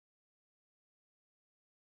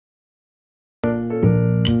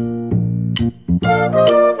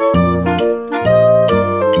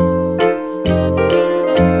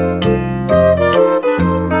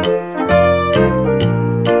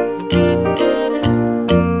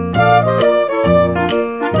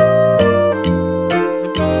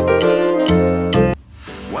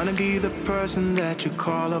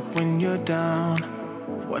call up when you're down.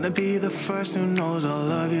 Wanna be the first who knows all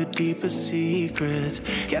of your deepest secrets.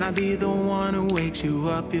 Can I be the one who wakes you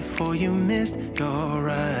up before you miss your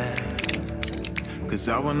ride? 'Cause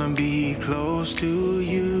I wanna be close to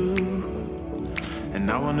you, and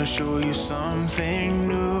I wanna show you something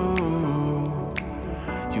new.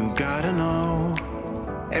 You gotta know,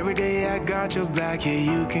 every day I got your back, yeah,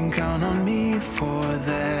 you can count on me for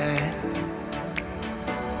that.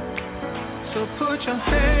 So put your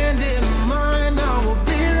hand in mine, I will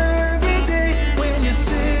be there every day. When you're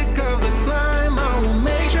sick of the climb, I will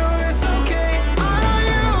make sure it's okay. I know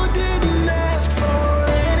you didn't ask for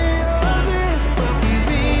any of this, but we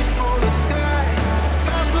reach for the sky,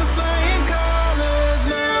 'cause we're flying colors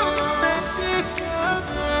now.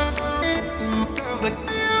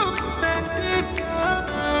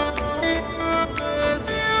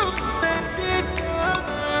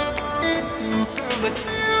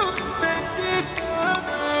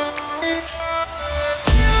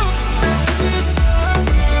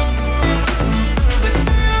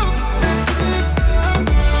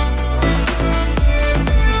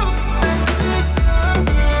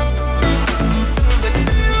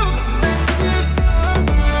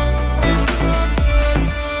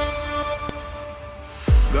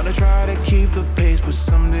 Gonna try to keep the pace, but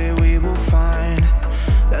someday we will find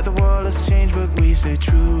that the world has changed, but we stay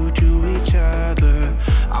true to each other.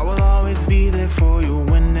 I will always be there for you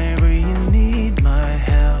whenever you need my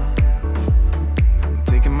help. I'm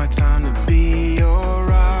taking my time to be your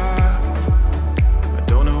rock. I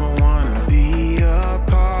don't ever wanna be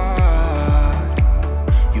apart.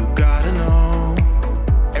 You gotta know,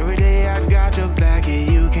 every day I got your back, yeah,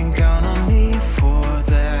 you can count on me for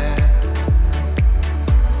that.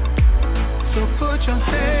 So put your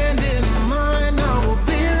hand in mine, I will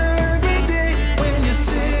be there every day. When you're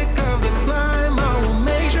sick of the climb, I will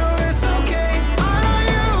make sure it's okay. I know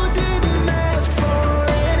you didn't ask for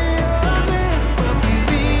any of this, but we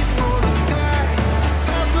reach for the sky,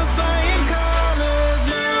 'cause we're flying colors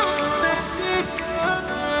now.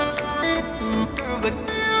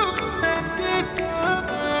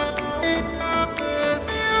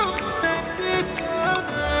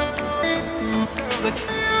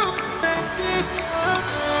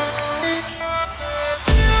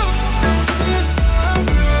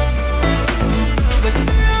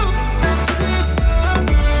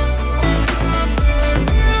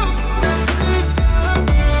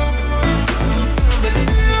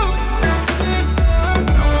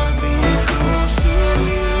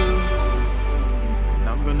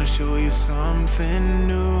 Show you something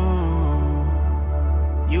new.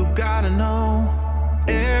 You gotta know,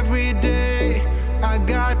 every day I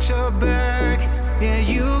got your back, yeah,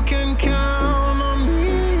 you can count